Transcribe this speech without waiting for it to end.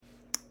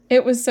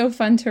It was so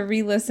fun to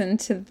re-listen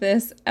to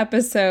this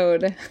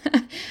episode.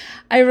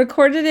 I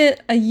recorded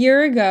it a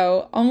year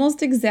ago,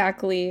 almost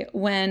exactly,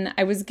 when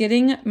I was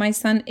getting my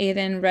son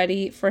Aiden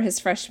ready for his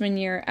freshman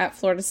year at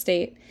Florida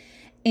State.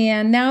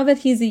 And now that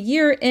he's a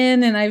year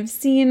in and I've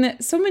seen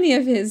so many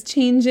of his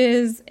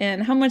changes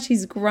and how much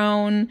he's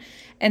grown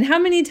and how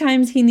many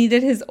times he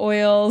needed his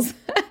oils,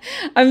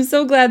 I'm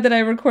so glad that I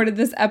recorded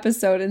this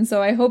episode. And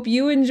so I hope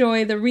you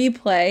enjoy the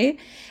replay.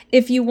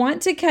 If you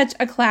want to catch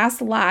a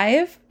class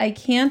live, I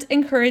can't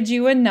encourage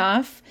you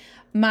enough.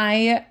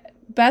 My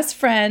best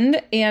friend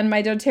and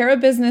my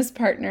doTERRA business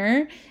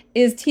partner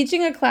is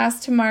teaching a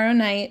class tomorrow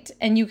night,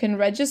 and you can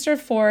register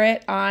for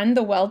it on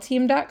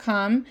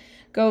thewellteam.com.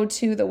 Go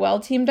to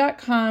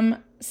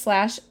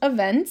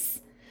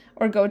thewellteam.com/events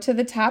or go to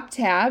the top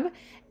tab,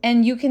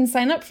 and you can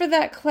sign up for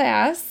that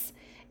class.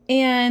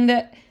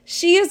 And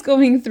she is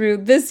going through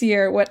this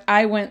year what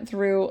I went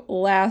through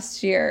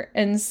last year.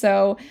 And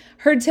so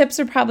her tips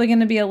are probably going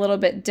to be a little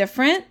bit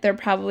different. They're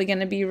probably going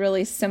to be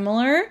really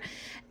similar.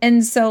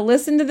 And so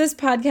listen to this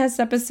podcast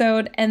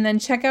episode and then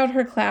check out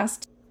her class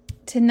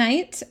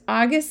tonight,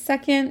 August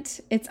 2nd.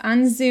 It's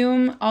on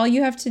Zoom. All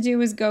you have to do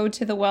is go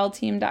to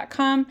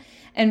thewellteam.com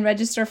and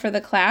register for the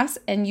class,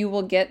 and you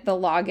will get the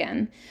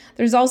login.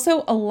 There's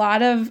also a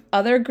lot of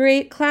other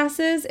great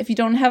classes. If you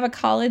don't have a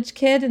college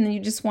kid and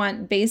you just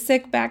want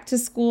basic back to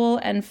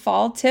school and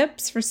fall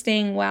tips for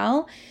staying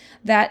well,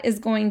 that is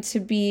going to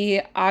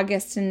be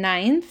August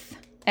 9th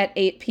at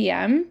 8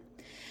 p.m.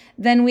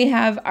 Then we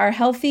have our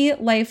Healthy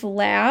Life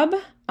Lab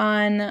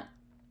on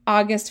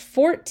August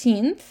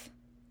 14th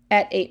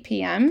at 8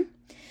 p.m.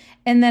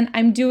 And then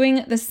I'm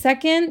doing the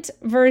second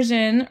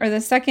version or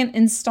the second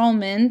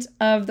installment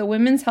of the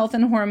Women's Health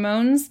and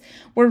Hormones.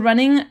 We're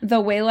running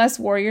the Way Less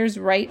Warriors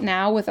right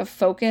now with a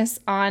focus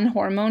on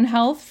hormone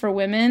health for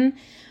women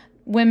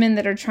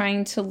that are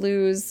trying to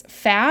lose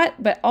fat,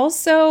 but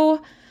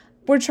also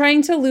we're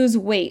trying to lose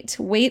weight,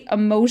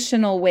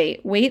 emotional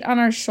weight on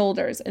our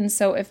shoulders. And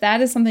so if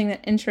that is something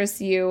that interests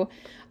you,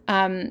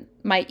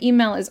 my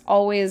email is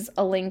always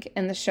a link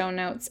in the show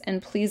notes,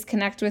 and please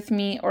connect with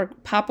me or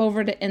pop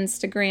over to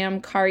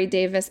Instagram,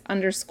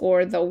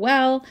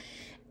 KariDavis_thewell,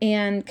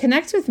 and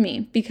connect with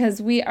me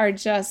because we are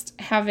just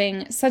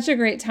having such a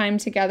great time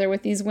together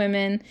with these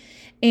women.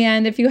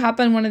 And if you hop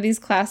on one of these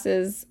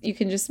classes, you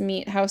can just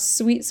meet how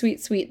sweet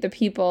the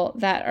people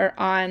that are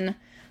on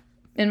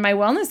in my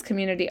wellness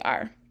community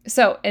are.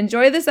 So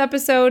enjoy this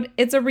episode.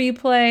 It's a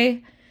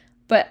replay,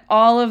 but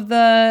all of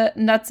the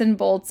nuts and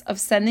bolts of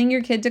sending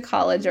your kid to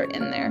college are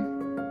in there.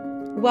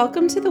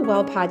 Welcome to the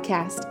Well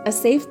Podcast, a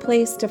safe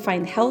place to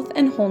find health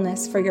and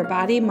wholeness for your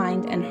body,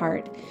 mind, and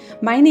heart.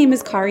 My name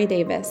is Kari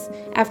Davis.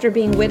 After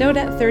being widowed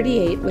at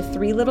 38 with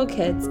 3 little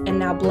kids and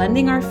now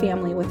blending our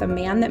family with a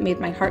man that made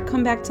my heart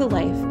come back to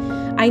life,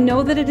 I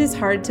know that it is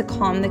hard to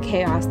calm the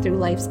chaos through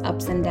life's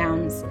ups and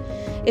downs.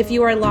 If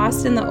you are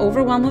lost in the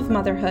overwhelm of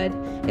motherhood,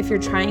 if you're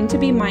trying to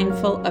be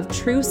mindful of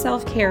true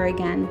self-care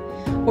again,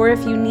 or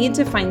if you need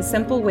to find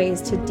simple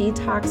ways to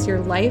detox your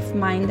life,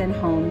 mind, and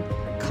home,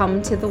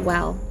 come to The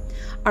Well,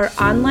 our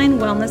online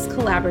wellness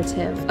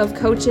collaborative of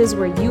coaches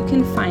where you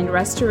can find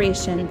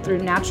restoration through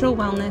natural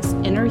wellness,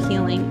 inner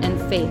healing,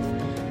 and faith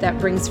that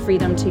brings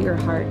freedom to your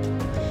heart.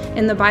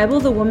 In the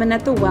Bible, the woman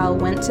at the well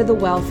went to the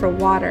well for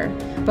water,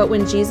 but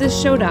when Jesus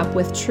showed up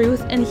with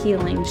truth and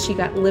healing, she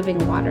got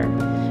living water.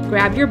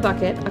 Grab your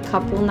bucket, a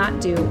cup will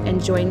not do,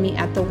 and join me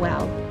at the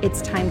well.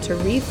 It's time to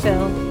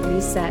refill,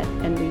 reset,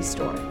 and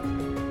restore.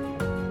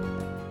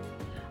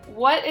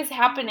 What is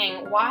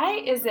happening? Why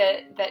is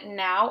it that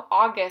now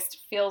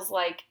August feels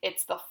like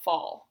it's the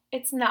fall?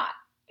 It's not.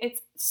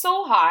 It's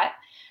so hot.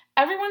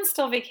 Everyone's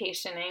still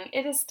vacationing.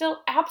 It is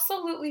still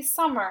absolutely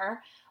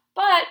summer.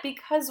 But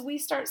because we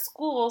start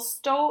school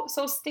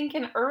so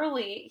stinking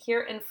early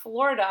here in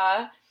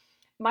Florida,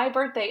 my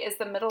birthday is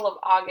the middle of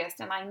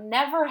August, and I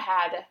never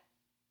had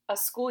a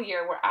school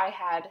year where I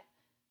had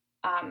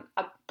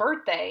a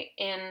birthday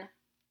in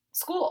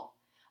school.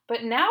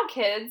 But now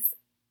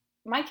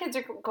my kids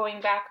are going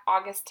back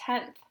August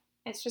 10th.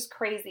 It's just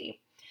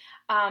crazy.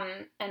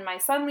 And my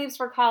son leaves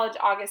for college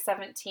August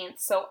 17th.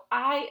 So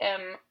I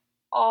am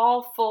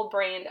all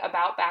full-brained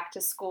about back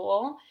to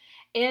school.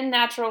 In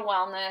natural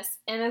wellness,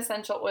 in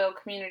essential oil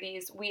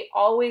communities, we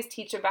always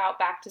teach about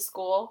back to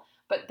school.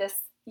 But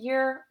this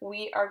year,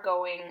 we are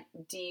going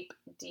deep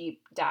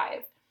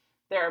dive.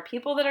 There are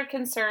people that are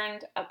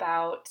concerned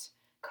about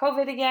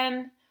COVID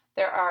again.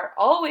 There are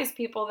always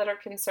people that are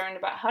concerned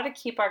about how to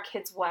keep our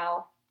kids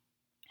well,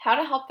 how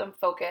to help them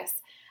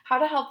focus, how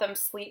to help them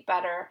sleep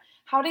better,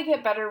 how to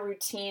get better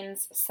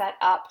routines set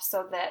up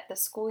so that the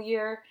school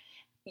year,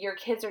 your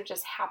kids are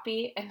just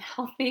happy and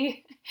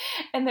healthy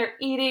and they're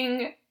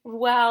eating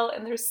well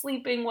and they're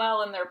sleeping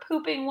well and they're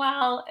pooping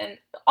well and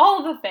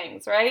all the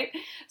things, right?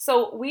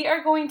 So we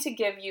are going to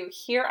give you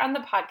here on the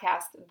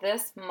podcast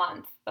this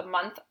month, the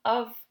month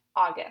of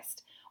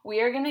August,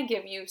 we are going to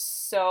give you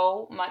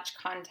so much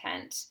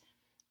content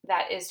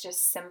that is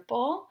just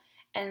simple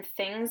and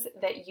things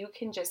that you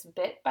can just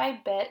bit by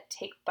bit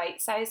take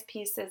bite-sized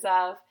pieces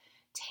of,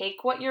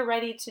 Take what you're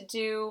ready to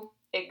do.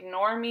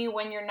 Ignore me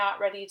when you're not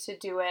ready to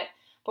do it.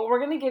 But we're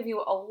going to give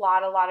you a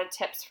lot of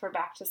tips for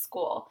back to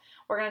school.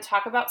 We're going to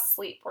talk about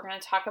sleep. We're going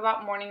to talk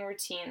about morning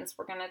routines.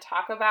 We're going to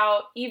talk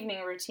about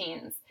evening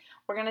routines.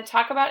 We're going to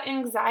talk about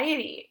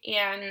anxiety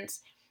and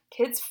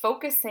kids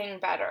focusing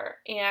better.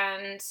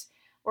 And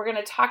we're going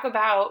to talk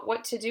about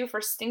what to do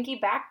for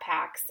stinky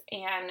backpacks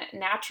and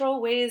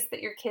natural ways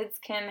that your kids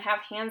can have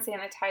hand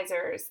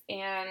sanitizers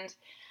and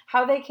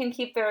how they can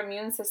keep their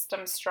immune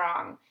system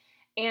strong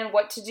and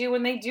what to do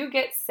when they do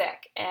get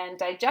sick and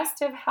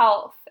digestive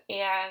health.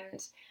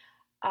 And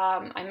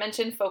I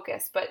mentioned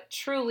focus, but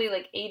truly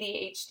like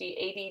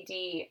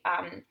ADHD,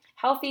 ADD,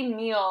 healthy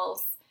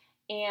meals,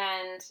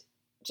 and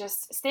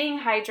just staying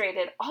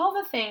hydrated, all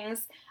the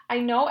things I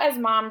know as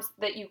moms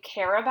that you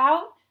care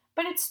about,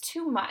 but it's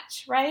too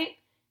much, right?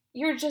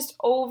 You're just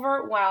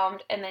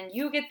overwhelmed, and then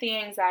you get the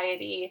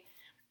anxiety.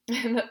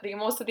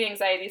 Most of the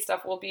anxiety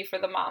stuff will be for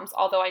the moms,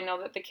 although I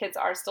know that the kids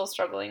are still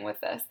struggling with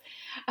this.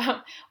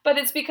 But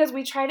it's because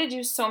we try to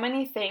do so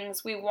many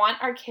things. We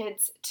want our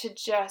kids to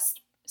just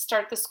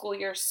start the school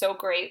year so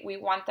great. We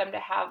want them to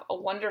have a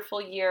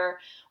wonderful year.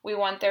 We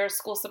want their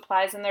school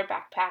supplies in their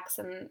backpacks,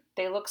 and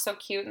they look so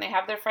cute, and they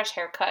have their fresh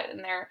haircut,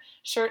 and their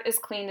shirt is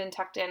cleaned and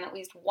tucked in at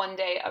least one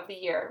day of the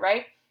year,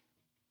 right?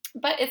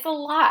 But it's a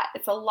lot.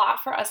 It's a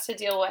lot for us to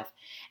deal with.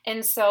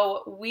 And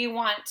so we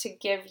want to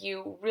give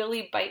you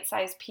really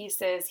bite-sized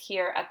pieces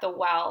here at The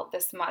Well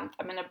this month.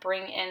 I'm going to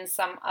bring in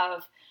some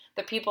of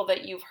the people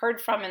that you've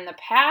heard from in the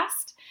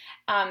past.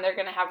 They're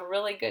going to have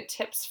really good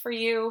tips for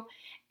you.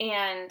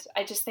 And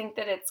I just think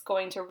that it's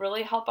going to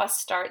really help us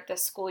start the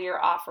school year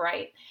off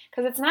right.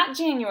 Because it's not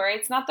January,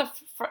 it's not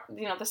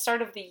the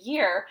start of the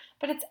year,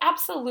 but it's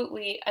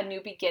absolutely a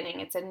new beginning.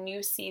 It's a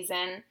new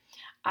season.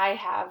 I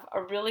have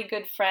a really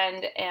good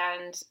friend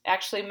and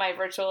actually my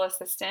virtual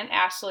assistant,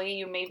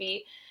 Ashley.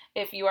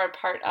 If you are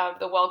part of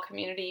the Well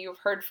community, you've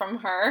heard from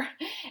her.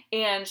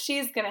 And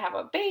she's going to have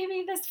a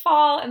baby this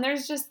fall. And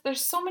there's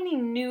so many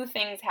new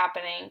things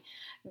happening.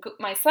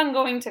 My son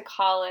going to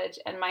college,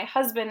 and my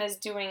husband is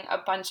doing a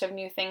bunch of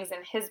new things in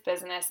his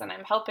business, and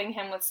I'm helping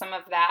him with some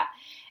of that.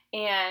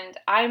 And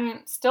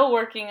I'm still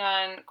working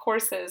on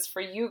courses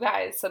for you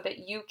guys so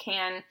that you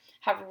can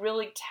have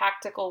really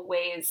tactical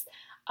ways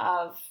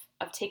of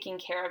taking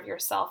care of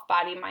yourself,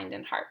 body, mind,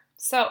 and heart.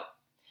 So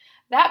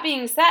that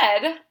being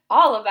said,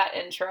 all of that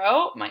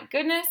intro, my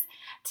goodness,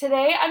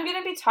 today I'm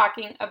going to be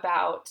talking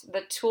about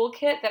the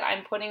toolkit that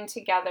I'm putting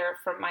together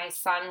for my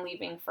son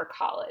leaving for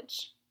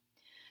college.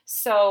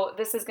 So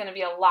this is going to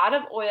be a lot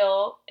of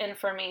oil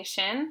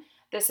information.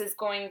 This is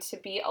going to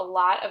be a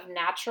lot of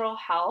natural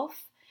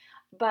health,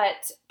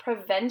 but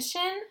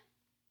prevention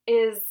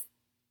is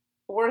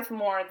worth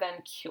more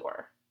than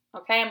cure.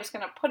 Okay, I'm just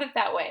going to put it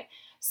that way.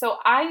 So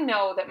I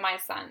know that my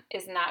son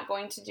is not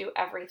going to do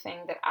everything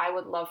that I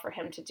would love for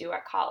him to do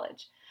at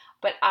college,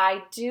 but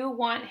I do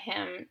want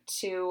him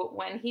to,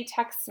 when he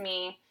texts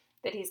me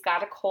that he's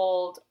got a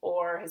cold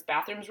or his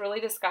bathroom's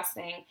really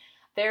disgusting,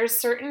 there's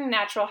certain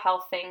natural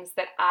health things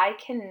that I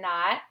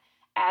cannot,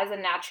 as a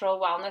natural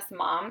wellness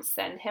mom,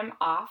 send him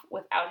off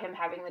without him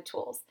having the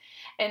tools.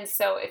 And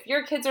so if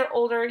your kids are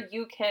older,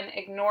 you can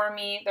ignore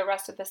me the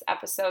rest of this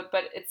episode,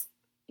 but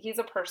he's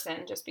a person.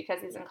 Just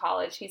because he's in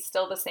college, he's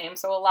still the same,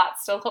 so a lot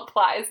still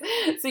applies.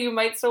 So you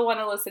might still want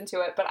to listen to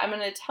it, but I'm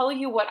going to tell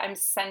you what I'm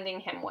sending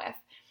him with.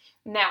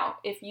 Now,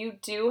 if you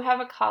do have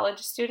a college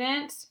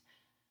student,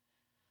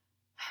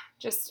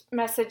 just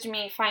message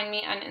me, find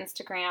me on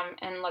Instagram,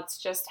 and let's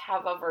just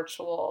have a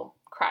virtual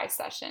cry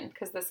session,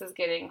 because this is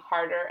getting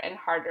harder and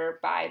harder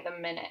by the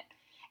minute.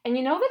 And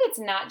you know that it's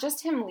not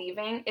just him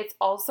leaving, it's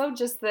also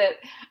just that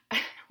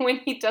when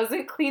he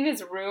doesn't clean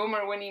his room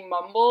or when he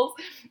mumbles,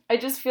 I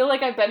just feel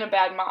like I've been a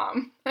bad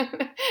mom.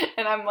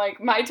 And I'm like,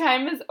 my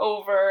time is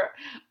over.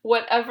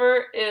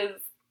 Whatever is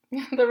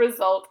the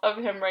result of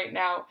him right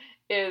now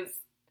is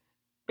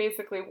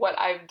basically what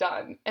I've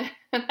done.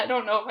 And I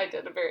don't know if I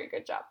did a very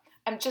good job.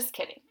 I'm just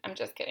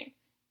kidding.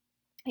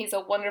 He's a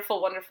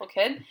wonderful, wonderful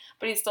kid,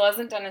 but he still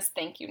hasn't done his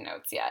thank you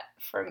notes yet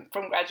from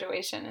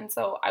graduation. And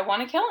so I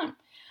want to kill him.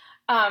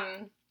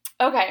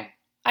 Okay.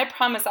 I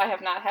promise I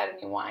have not had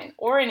any wine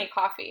or any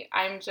coffee.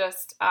 I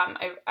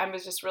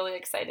was just really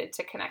excited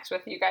to connect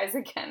with you guys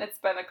again. It's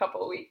been a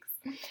couple of weeks.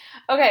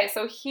 Okay,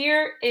 so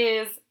here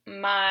is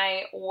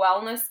my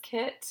wellness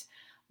kit,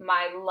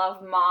 my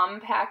Love Mom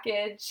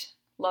package,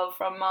 Love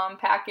from Mom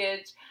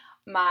package,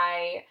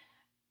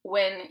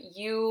 when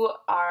you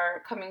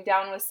are coming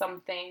down with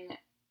something,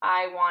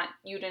 I want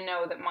you to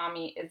know that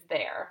mommy is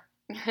there.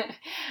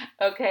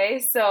 Okay,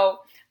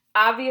 so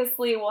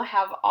obviously, we'll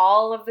have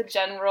all of the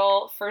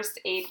general first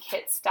aid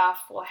kit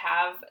stuff. We'll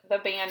have the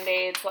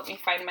Band-Aids. Let me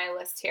find my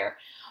list here.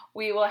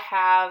 We will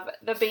have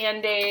the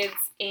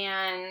Band-Aids,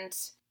 and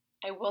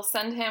I will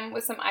send him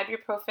with some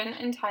ibuprofen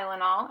and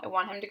Tylenol. I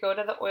want him to go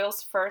to the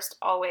oils first,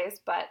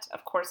 always, but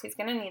of course he's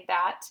going to need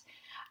that.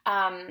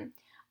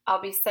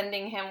 I'll be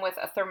sending him with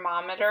a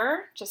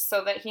thermometer just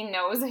so that he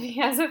knows if he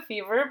has a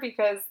fever,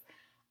 because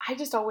I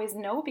just always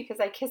know because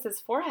I kiss his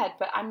forehead,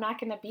 but I'm not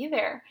going to be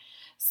there.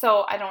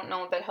 So I don't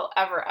know that he'll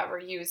ever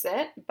use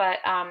it. But,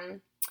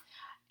 and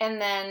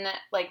then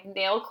like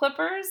nail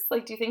clippers,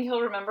 like, do you think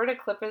he'll remember to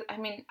clip it? I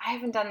mean, I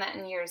haven't done that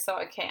in years, so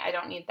okay, I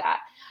don't need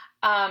that.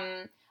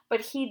 But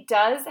he's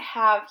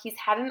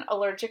had an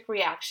allergic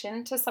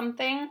reaction to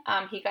something.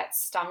 He got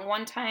stung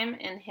one time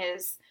in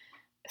his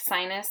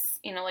sinus,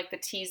 like the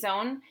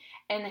T-zone,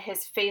 and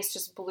his face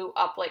just blew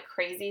up like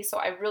crazy. So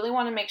I really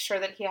want to make sure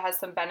that he has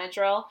some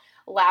Benadryl.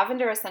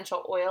 Lavender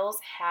essential oils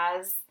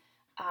has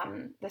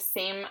the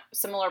same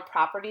similar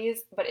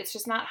properties, but it's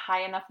just not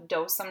high enough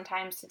dose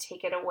sometimes to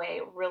take it away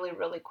really,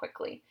 really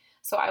quickly.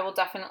 So I will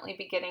definitely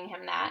be getting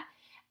him that.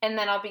 And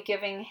then I'll be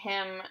giving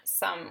him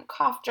some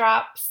cough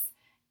drops,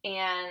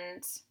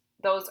 and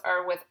those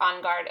are with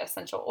On Guard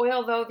essential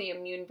oil, though, the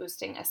immune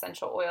boosting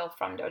essential oil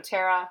from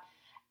doTERRA,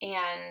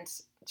 and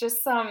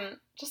just some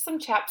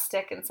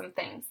chapstick and some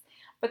things.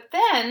 But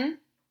then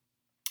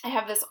I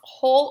have this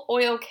whole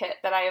oil kit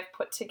that I have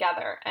put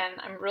together, and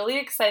I'm really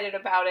excited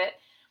about it,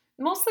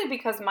 mostly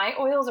because my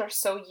oils are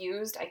so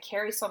used. I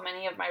carry so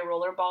many of my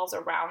roller balls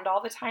around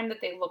all the time that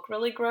they look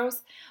really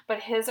gross, but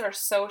his are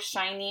so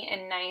shiny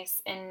and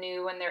nice and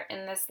new, and they're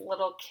in this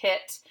little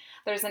kit.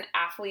 There's an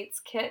athlete's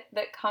kit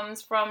that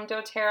comes from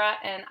doTERRA,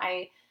 and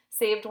I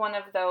saved one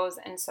of those,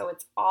 and so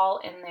it's all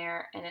in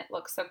there, and it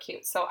looks so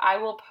cute. So I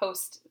will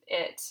post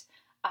it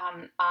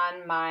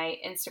on my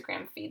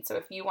Instagram feed. So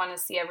if you want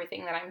to see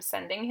everything that I'm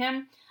sending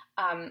him,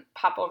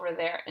 pop over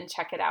there and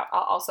check it out.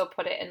 I'll also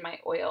put it in my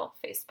oil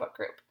Facebook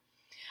group.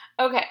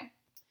 Okay,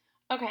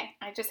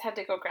 I just had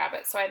to go grab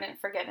it so I didn't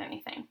forget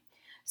anything.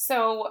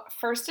 So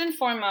first and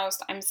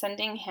foremost, I'm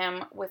sending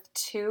him with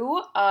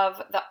 2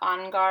 of the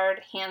On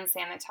Guard hand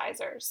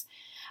sanitizers.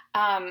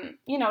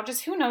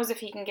 Just who knows if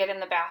he can get in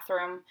the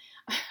bathroom.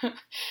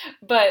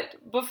 But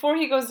before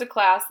he goes to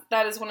class,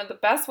 that is one of the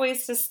best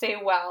ways to stay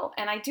well.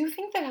 And I do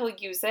think that he'll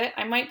use it.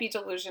 I might be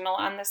delusional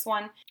on this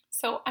one.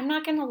 So I'm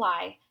not going to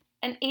lie.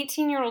 An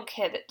 18-year-old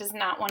kid does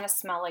not want to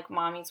smell like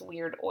mommy's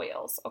weird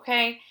oils,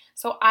 okay?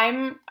 So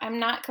I'm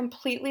not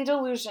completely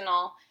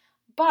delusional,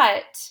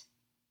 but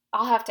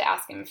I'll have to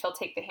ask him if he'll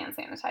take the hand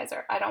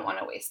sanitizer. I don't want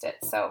to waste it.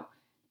 So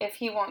if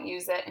he won't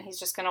use it and he's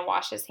just going to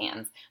wash his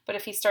hands. But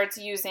if he starts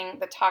using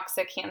the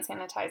toxic hand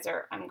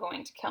sanitizer, I'm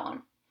going to kill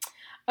him.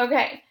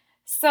 Okay,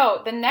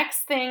 so the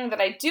next thing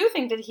that I do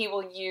think that he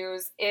will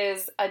use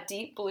is a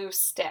Deep Blue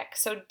stick.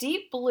 So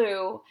Deep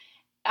Blue,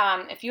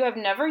 if you have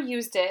never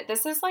used it,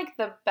 this is like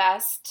the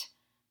best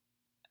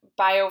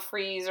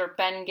Biofreeze or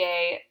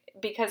Bengay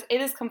because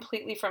it is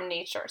completely from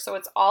nature. So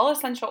it's all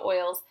essential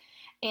oils,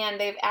 and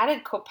they've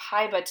added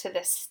copaiba to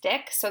this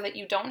stick so that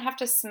you don't have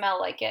to smell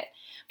like it.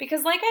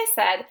 Because like I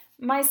said,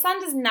 my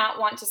son does not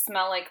want to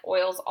smell like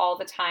oils all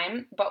the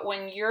time, but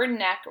when your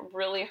neck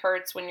really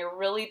hurts, when you're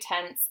really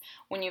tense,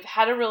 when you've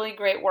had a really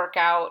great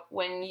workout,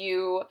 when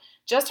you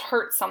just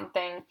hurt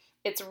something,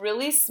 it's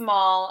really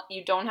small.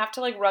 You don't have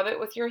to rub it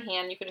with your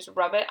hand. You can just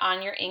rub it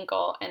on your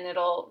ankle and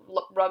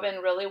it'll rub in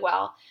really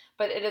well,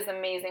 but it is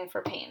amazing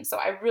for pain. So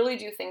I really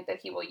do think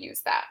that he will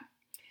use that.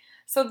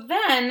 So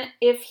then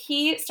if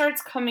he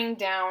starts coming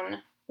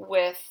down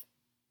with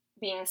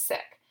being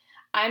sick,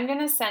 I'm going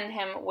to send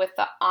him with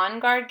the On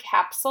Guard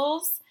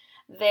capsules.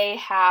 They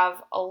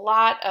have a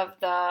lot of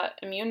the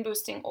immune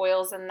boosting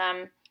oils in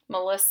them.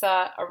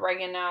 Melissa,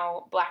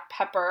 oregano, black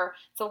pepper.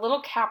 It's a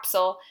little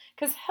capsule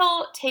because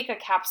he'll take a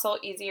capsule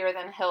easier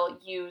than he'll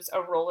use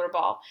a roller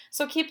ball.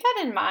 So keep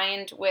that in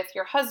mind with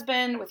your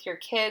husband, with your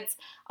kids.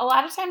 A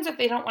lot of times if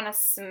they don't want to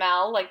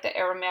smell like the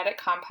aromatic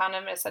compound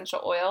of an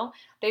essential oil,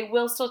 they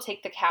will still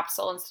take the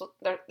capsule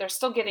and they're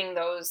still getting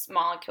those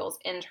molecules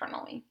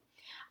internally.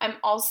 I'm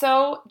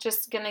also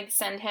just going to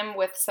send him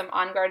with some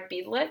On Guard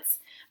beadlets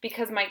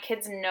because my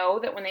kids know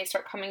that when they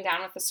start coming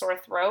down with a sore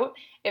throat,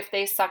 if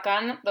they suck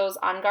on those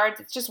On Guards,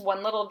 it's just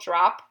one little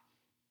drop,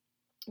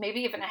 maybe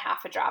even a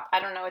half a drop.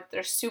 I don't know.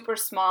 They're super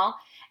small,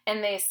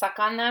 and they suck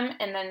on them,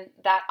 and then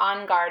that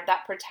On Guard,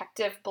 that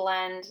protective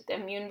blend, the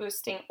immune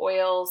boosting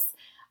oils,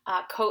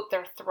 coat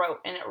their throat,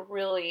 and it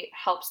really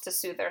helps to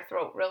soothe their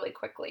throat really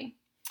quickly.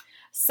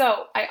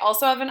 So I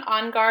also have an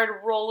On Guard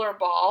roller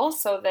ball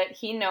so that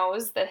he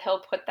knows that he'll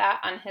put that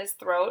on his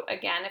throat,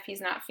 again, if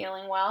he's not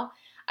feeling well.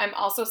 I'm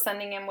also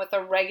sending him with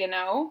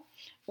oregano,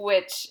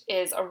 which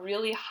is a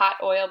really hot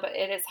oil, but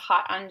it is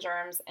hot on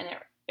germs, and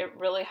it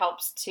really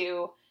helps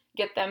to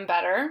get them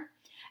better.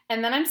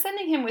 And then I'm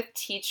sending him with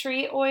tea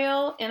tree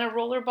oil in a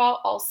roller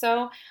ball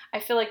also. I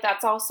feel like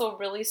that's also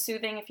really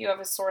soothing if you have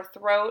a sore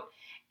throat.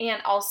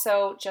 And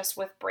also just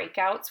with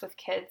breakouts with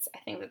kids, I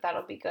think that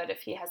that'll be good.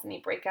 If he has any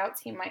breakouts,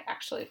 he might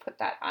actually put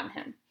that on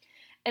him.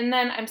 And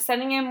then I'm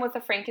sending him with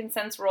a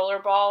frankincense roller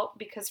ball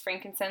because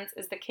frankincense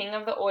is the king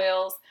of the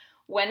oils.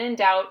 When in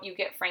doubt, you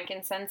get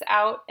frankincense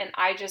out, and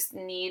I just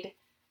need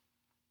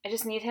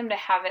him to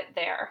have it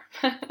there.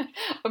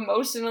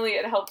 Emotionally,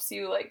 it helps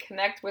you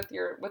connect with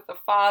the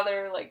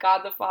Father,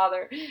 God the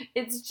Father.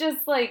 It's just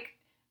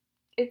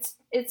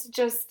it's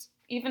just,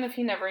 even if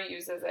he never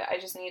uses it, I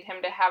just need him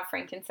to have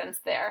frankincense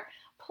there.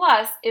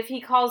 Plus, if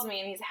he calls me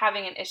and he's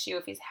having an issue,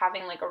 if he's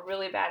having like a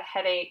really bad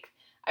headache,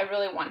 I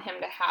really want him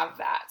to have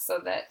that so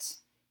that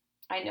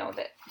I know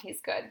that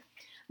he's good.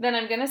 Then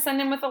I'm going to send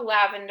him with a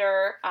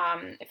lavender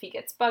if he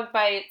gets bug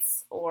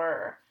bites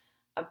or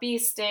a bee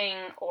sting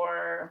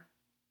or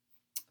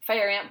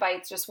fire ant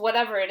bites, just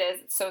whatever it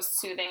is. It's so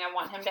soothing. I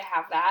want him to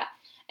have that.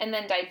 And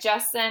then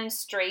Digestin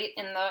straight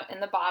in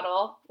the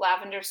bottle,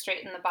 lavender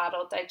straight in the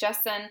bottle.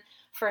 Digestin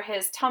for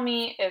his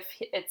tummy if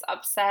it's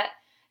upset.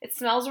 It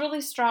smells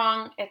really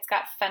strong. It's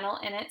got fennel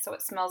in it, so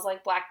it smells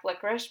like black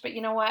licorice. But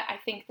you know what? I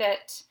think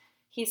that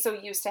he's so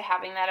used to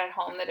having that at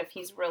home that if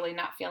he's really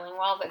not feeling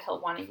well, that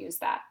he'll want to use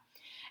that.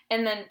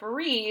 And then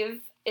Breathe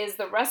is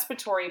the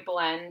respiratory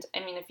blend. I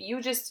mean, if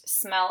you just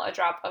smell a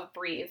drop of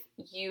Breathe,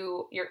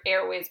 your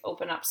airways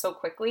open up so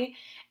quickly.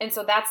 And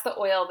so that's the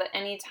oil that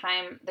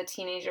anytime the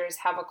teenagers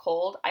have a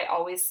cold, I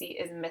always see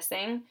is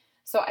missing.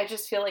 So I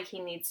just feel like he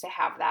needs to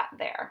have that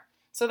there.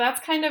 So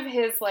that's kind of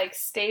his like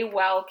stay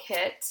well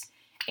kit.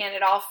 And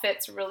it all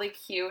fits really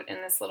cute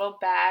in this little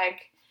bag.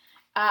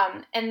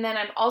 And then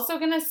I'm also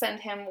going to send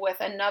him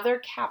with another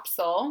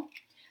capsule.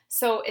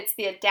 So it's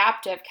the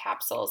adaptive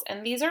capsules,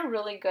 and these are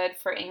really good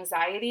for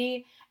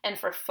anxiety and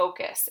for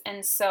focus.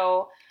 And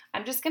so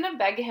I'm just going to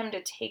beg him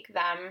to take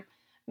them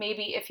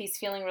maybe if he's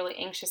feeling really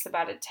anxious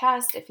about a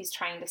test, if he's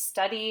trying to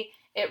study.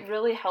 It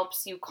really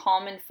helps you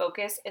calm and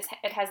focus.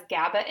 It has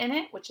GABA in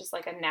it, which is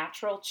like a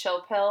natural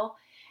chill pill,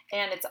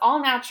 and it's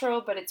all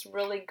natural, but it's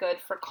really good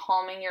for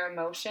calming your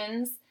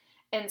emotions.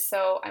 And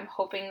so I'm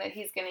hoping that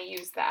he's going to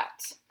use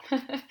that.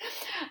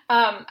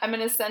 I'm going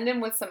to send him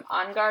with some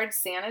On Guard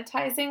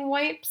sanitizing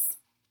wipes.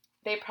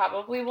 They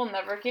probably will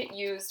never get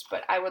used,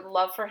 but I would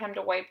love for him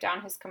to wipe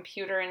down his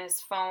computer and his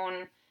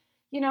phone.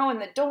 You know, in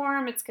the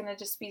dorm, it's going to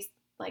just be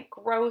like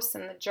gross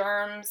and the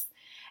germs.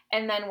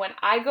 And then when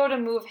I go to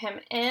move him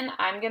in,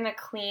 I'm going to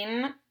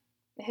clean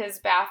his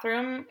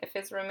bathroom if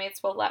his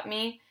roommates will let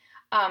me.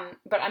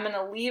 But I'm going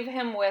to leave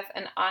him with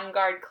an On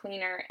Guard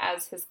cleaner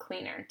as his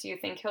cleaner. Do you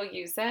think he'll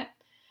use it?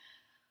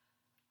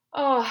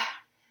 Oh,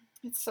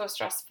 it's so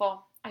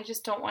stressful. I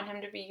just don't want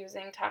him to be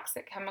using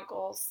toxic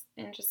chemicals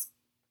and just,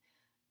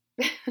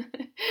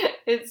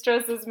 it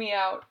stresses me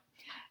out.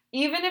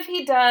 Even if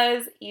he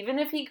does, even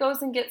if he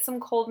goes and gets some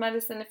cold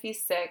medicine if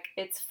he's sick,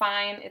 it's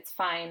fine.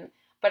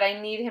 But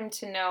I need him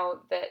to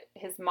know that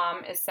his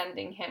mom is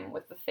sending him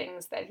with the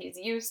things that he's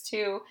used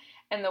to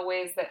and the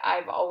ways that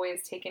I've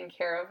always taken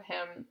care of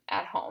him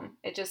at home.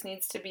 It just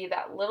needs to be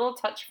that little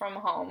touch from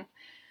home.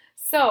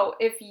 So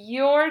if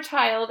your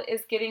child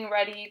is getting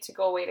ready to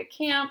go away to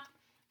camp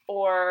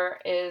or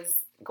is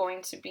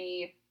going to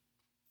be,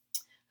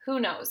 who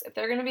knows, if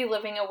they're going to be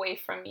living away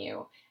from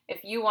you,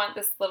 if you want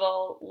this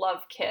little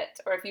love kit,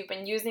 or if you've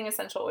been using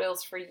essential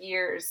oils for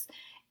years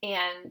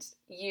and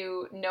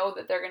you know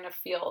that they're going to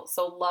feel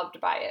so loved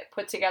by it,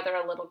 put together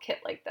a little kit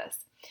like this.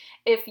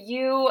 If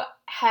you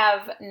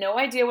have no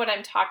idea what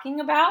I'm talking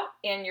about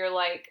and you're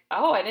like,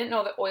 oh, I didn't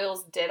know that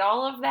oils did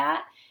all of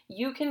that,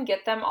 you can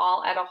get them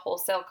all at a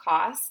wholesale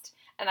cost.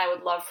 And I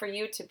would love for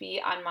you to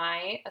be on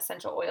my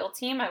essential oil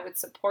team. I would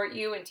support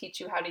you and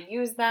teach you how to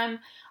use them.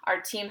 Our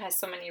team has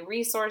so many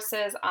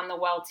resources on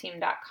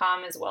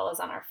thewellteam.com as well as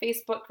on our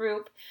Facebook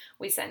group.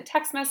 We send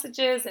text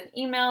messages and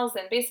emails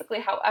and basically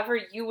however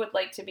you would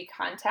like to be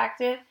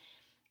contacted.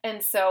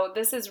 And so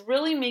this is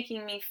really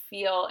making me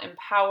feel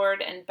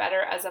empowered and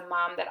better as a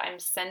mom that I'm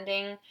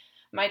sending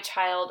my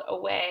child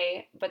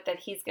away, but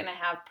that he's going to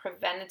have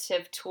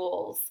preventative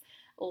tools,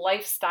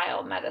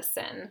 lifestyle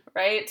medicine,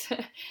 right?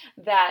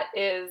 that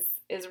is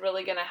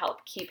really going to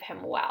help keep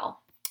him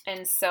well.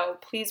 And so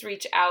please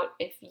reach out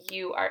if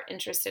you are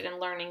interested in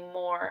learning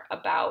more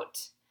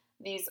about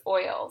these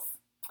oils.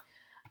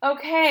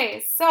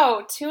 Okay,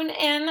 so tune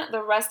in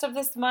the rest of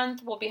this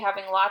month. We'll be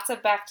having lots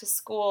of back to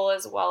school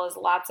as well as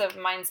lots of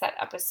mindset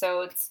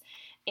episodes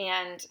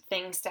and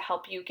things to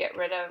help you get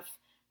rid of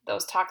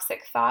those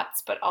toxic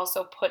thoughts, but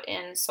also put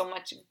in so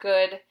much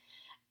good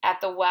at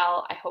the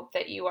well. I hope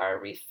that you are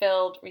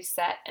refilled,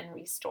 reset, and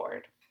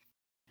restored.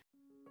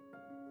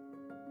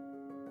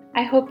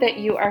 I hope that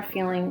you are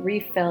feeling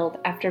refilled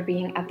after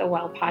being at the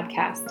Well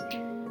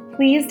podcast.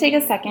 Please take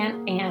a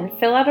second and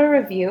fill out a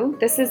review.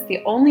 This is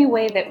the only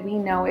way that we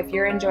know if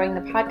you're enjoying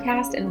the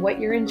podcast and what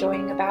you're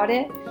enjoying about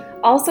it.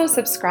 Also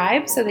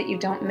subscribe so that you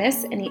don't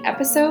miss any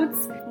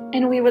episodes.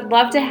 And we would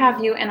love to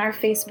have you in our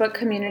Facebook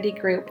community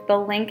group. The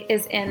link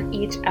is in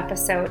each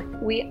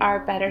episode. We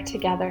are better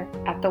together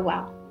at the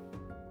Well.